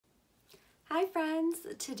Hi friends,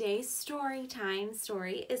 today's story time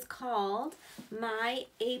story is called My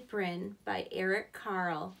Apron by Eric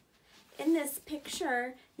Carle. In this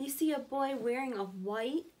picture, you see a boy wearing a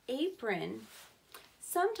white apron.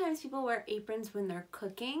 Sometimes people wear aprons when they're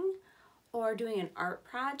cooking or doing an art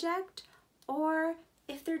project or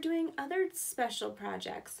if they're doing other special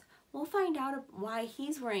projects. We'll find out why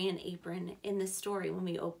he's wearing an apron in the story when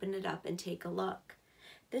we open it up and take a look.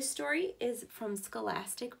 This story is from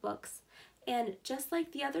Scholastic Books. And just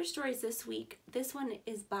like the other stories this week, this one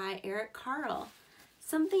is by Eric Carle.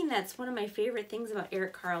 Something that's one of my favorite things about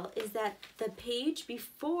Eric Carle is that the page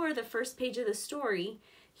before the first page of the story,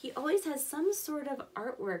 he always has some sort of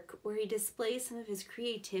artwork where he displays some of his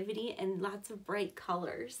creativity and lots of bright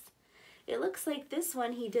colors. It looks like this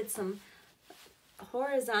one he did some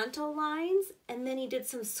horizontal lines and then he did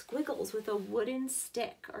some squiggles with a wooden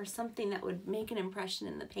stick or something that would make an impression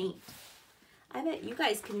in the paint. I bet you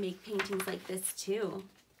guys can make paintings like this too.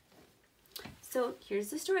 So here's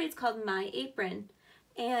the story. It's called My Apron.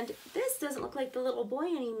 And this doesn't look like the little boy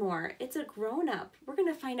anymore. It's a grown-up. We're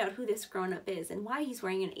going to find out who this grown-up is and why he's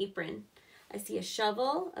wearing an apron. I see a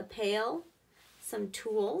shovel, a pail, some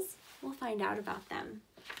tools. We'll find out about them.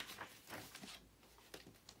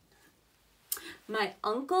 My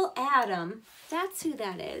Uncle Adam, that's who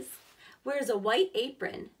that is, wears a white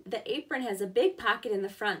apron. The apron has a big pocket in the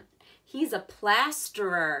front. He's a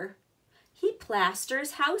plasterer. He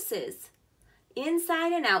plasters houses,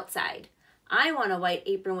 inside and outside. I want a white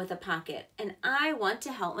apron with a pocket, and I want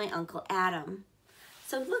to help my Uncle Adam.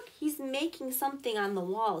 So look, he's making something on the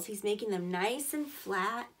walls. He's making them nice and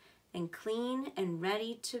flat and clean and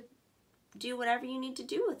ready to do whatever you need to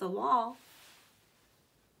do with a wall.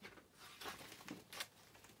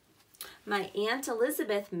 My Aunt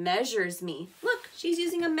Elizabeth measures me. Look, she's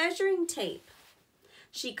using a measuring tape.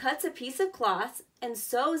 She cuts a piece of cloth and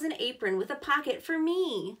sews an apron with a pocket for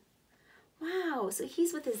me. Wow, so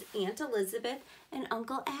he's with his Aunt Elizabeth and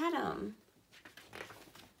Uncle Adam.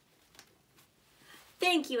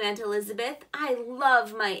 Thank you, Aunt Elizabeth. I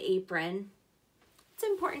love my apron. It's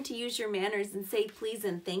important to use your manners and say please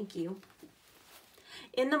and thank you.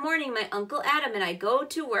 In the morning, my Uncle Adam and I go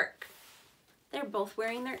to work. They're both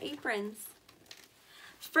wearing their aprons.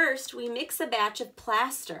 First, we mix a batch of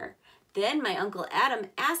plaster. Then my Uncle Adam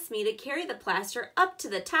asked me to carry the plaster up to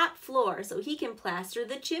the top floor so he can plaster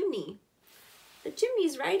the chimney. The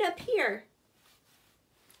chimney's right up here.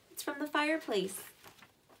 It's from the fireplace.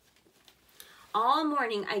 All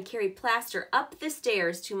morning I carry plaster up the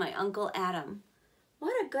stairs to my Uncle Adam.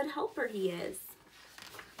 What a good helper he is.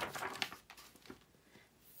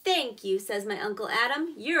 Thank you, says my Uncle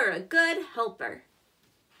Adam. You're a good helper.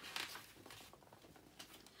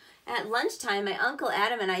 At lunchtime, my Uncle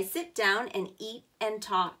Adam and I sit down and eat and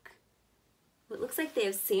talk. It looks like they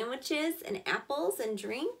have sandwiches and apples and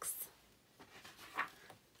drinks.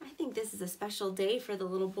 I think this is a special day for the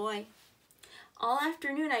little boy. All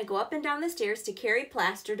afternoon, I go up and down the stairs to carry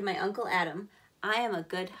plaster to my Uncle Adam. I am a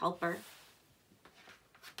good helper.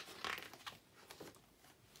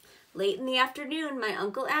 Late in the afternoon, my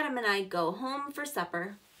Uncle Adam and I go home for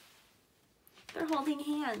supper. They're holding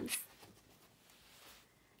hands.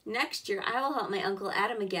 Next year, I will help my Uncle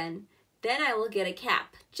Adam again. Then I will get a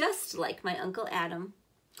cap, just like my Uncle Adam.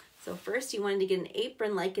 So first he wanted to get an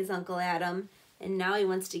apron like his Uncle Adam, and now he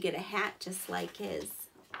wants to get a hat just like his.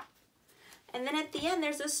 And then at the end,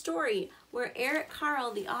 there's a story where Eric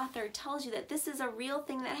Carle, the author, tells you that this is a real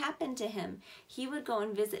thing that happened to him. He would go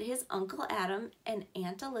and visit his Uncle Adam and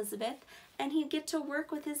Aunt Elizabeth, and he'd get to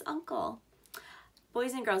work with his uncle.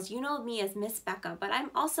 Boys and girls, you know me as Miss Becca, but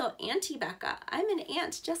I'm also Auntie Becca. I'm an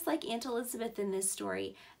aunt just like Aunt Elizabeth in this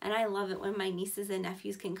story, and I love it when my nieces and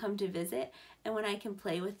nephews can come to visit, and when I can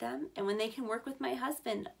play with them, and when they can work with my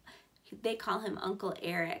husband. They call him Uncle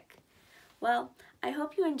Eric. Well, I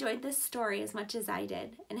hope you enjoyed this story as much as I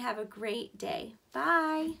did, and have a great day.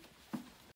 Bye!